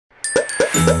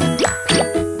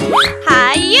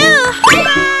하이유!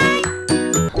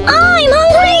 I'm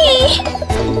hungry!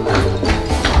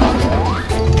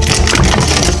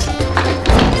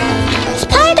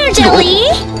 Spider jelly?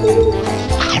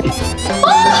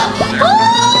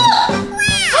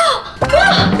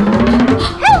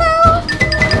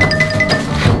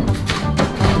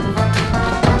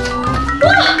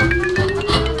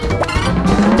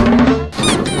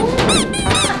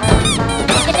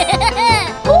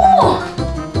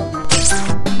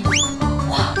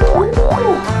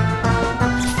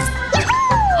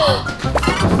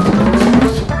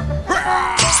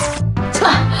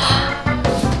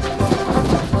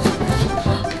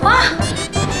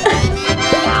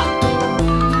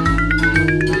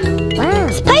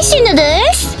 Spicy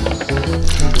noodles?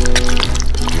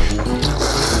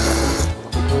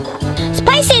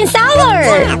 Spicy and sour!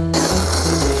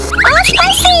 Oh,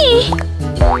 spicy!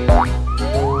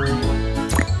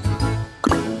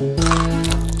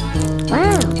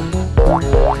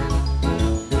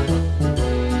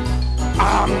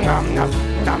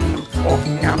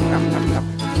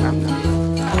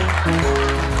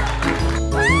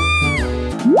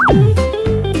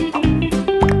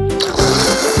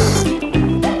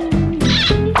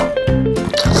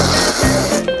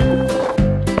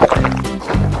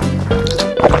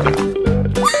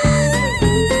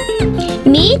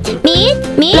 Meat,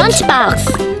 lunchbox.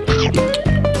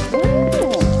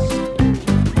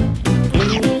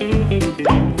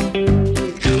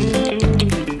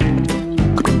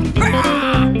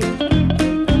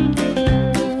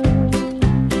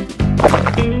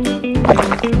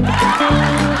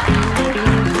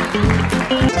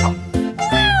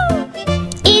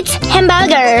 It's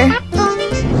hamburger.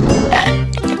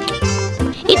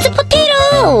 It's a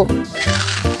potato.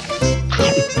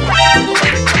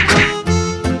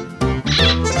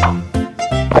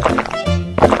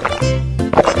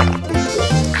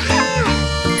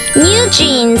 New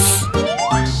jeans.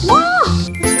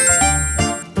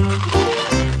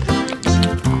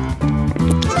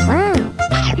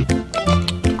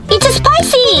 It's a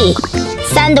spicy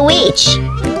sandwich.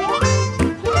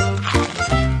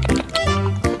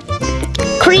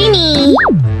 Creamy.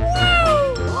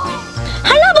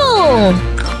 Halabong.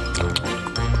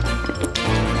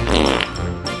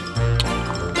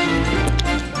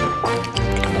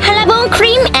 Halabong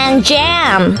cream and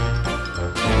jam.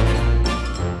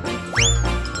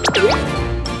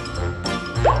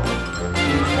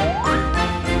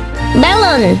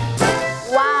 Melon.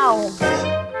 Wow!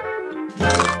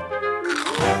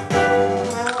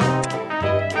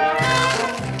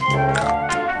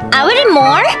 Are we ready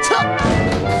more?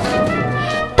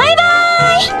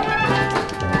 Bye-bye!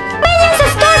 Millions of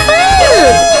star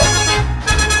food!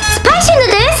 Spicy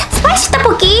noodles, spicy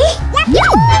tteokbokki.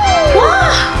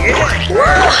 Wow!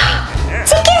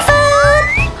 Chicken food!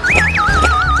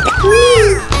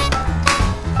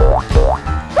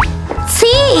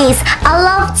 Cheese! I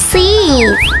love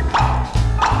cheese!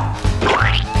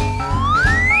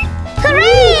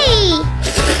 Hooray!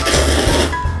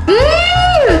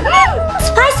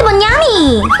 Spicy but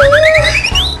yummy!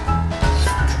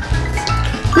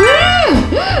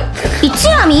 It's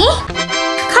yummy!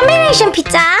 Combination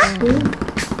pizza!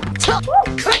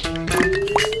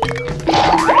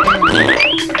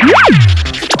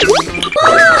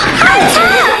 Wow! Hot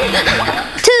tub!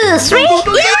 2, 3!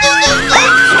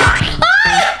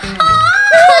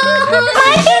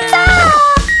 My pizza!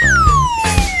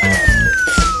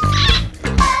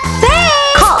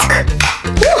 Thanks! Coke!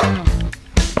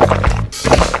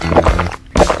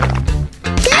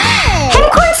 Ham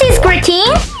corn cheese gratin?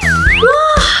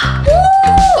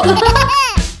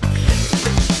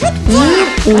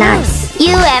 Nice!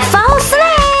 UFO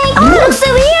snake! Oh, looks so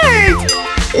weird!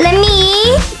 Let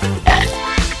me...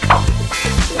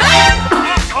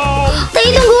 They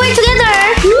don't go well together!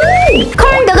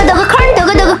 Corn, dogga dogga, corn,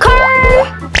 dogga dogga, corn!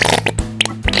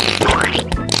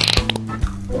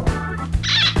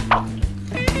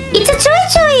 It's a chewy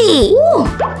chewy!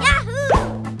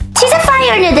 Cheese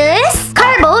fire noodles!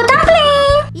 Carbo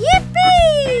dumpling!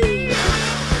 Yippee!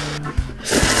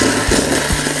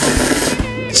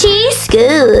 Cheese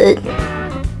good!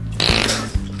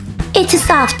 It's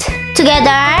soft!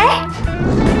 Together!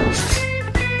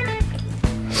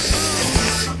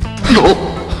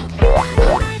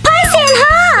 Spicy and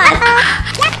hot!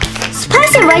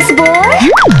 Spicy rice ball!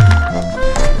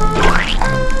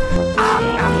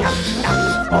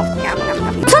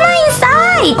 Tuna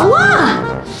inside! Wow!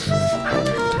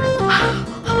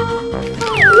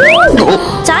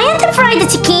 Giant fried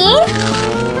chicken!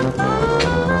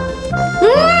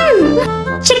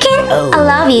 Chicken, I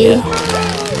love you!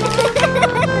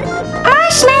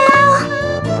 Marshmallow!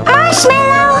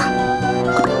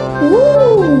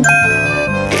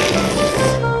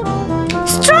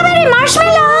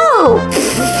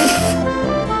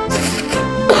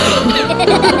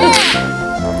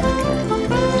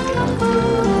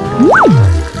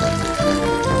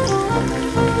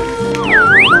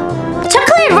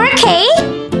 Chocolate rookie.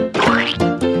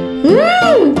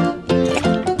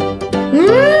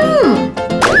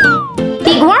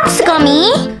 Big worms gummy.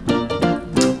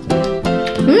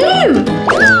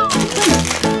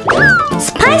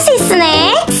 Spicy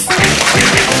snacks.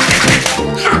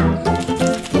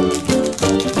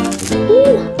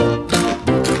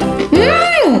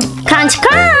 Crunch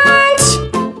crunch.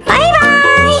 Bye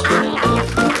bye.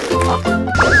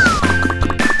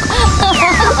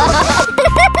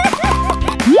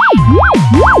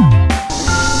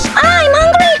 I'm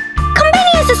hungry.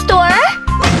 Convenience store.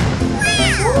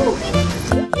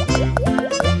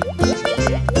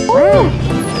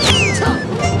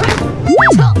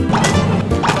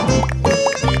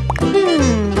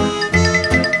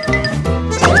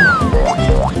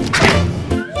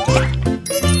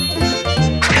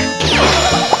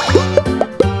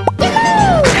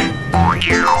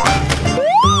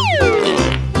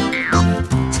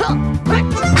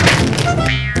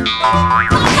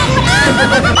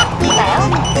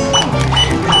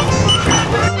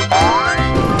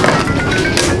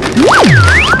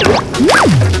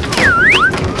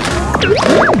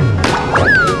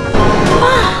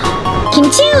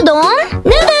 김치 우동,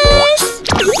 noodles,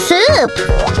 soup.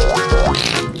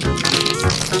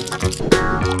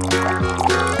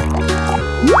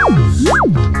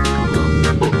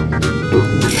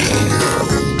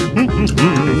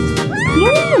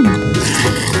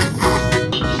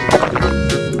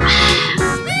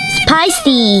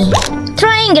 Spicy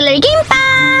triangular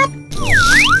gimbap.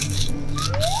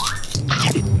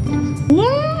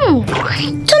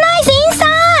 Too nice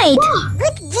inside.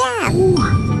 Good job.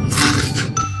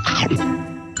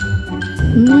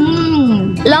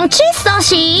 Long cheese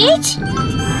sausage.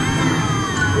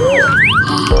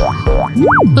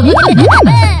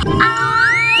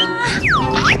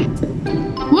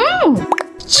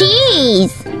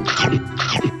 Cheese.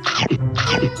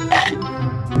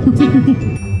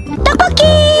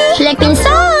 Tteokbokki. Black bean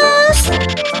sauce.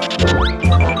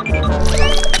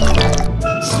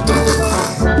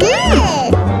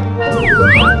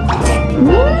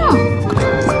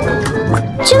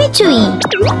 Chewy chewy.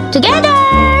 Together.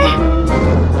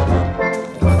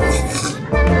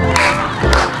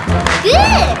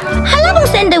 Halabong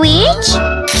sandwich.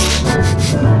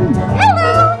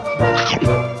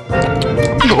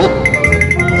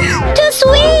 Too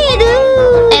sweet.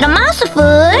 And a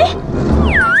mouthful.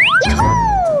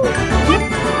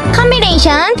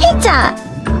 Combination pizza.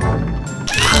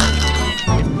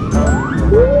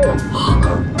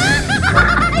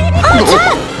 Oh,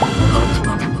 top.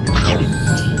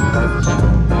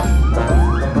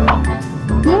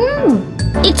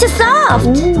 It's soft.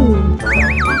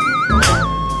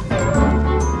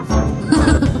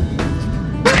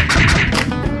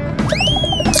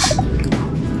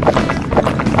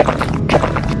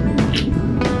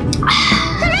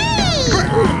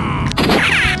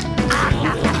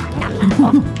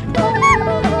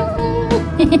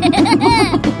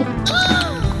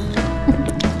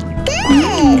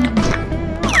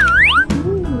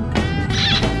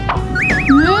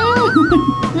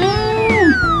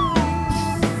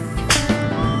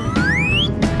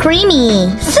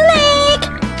 Creamy snack.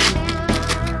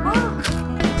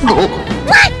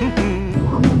 What?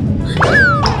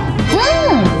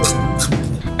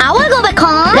 I will go back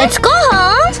home. Let's go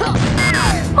home.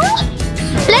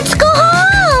 Let's go.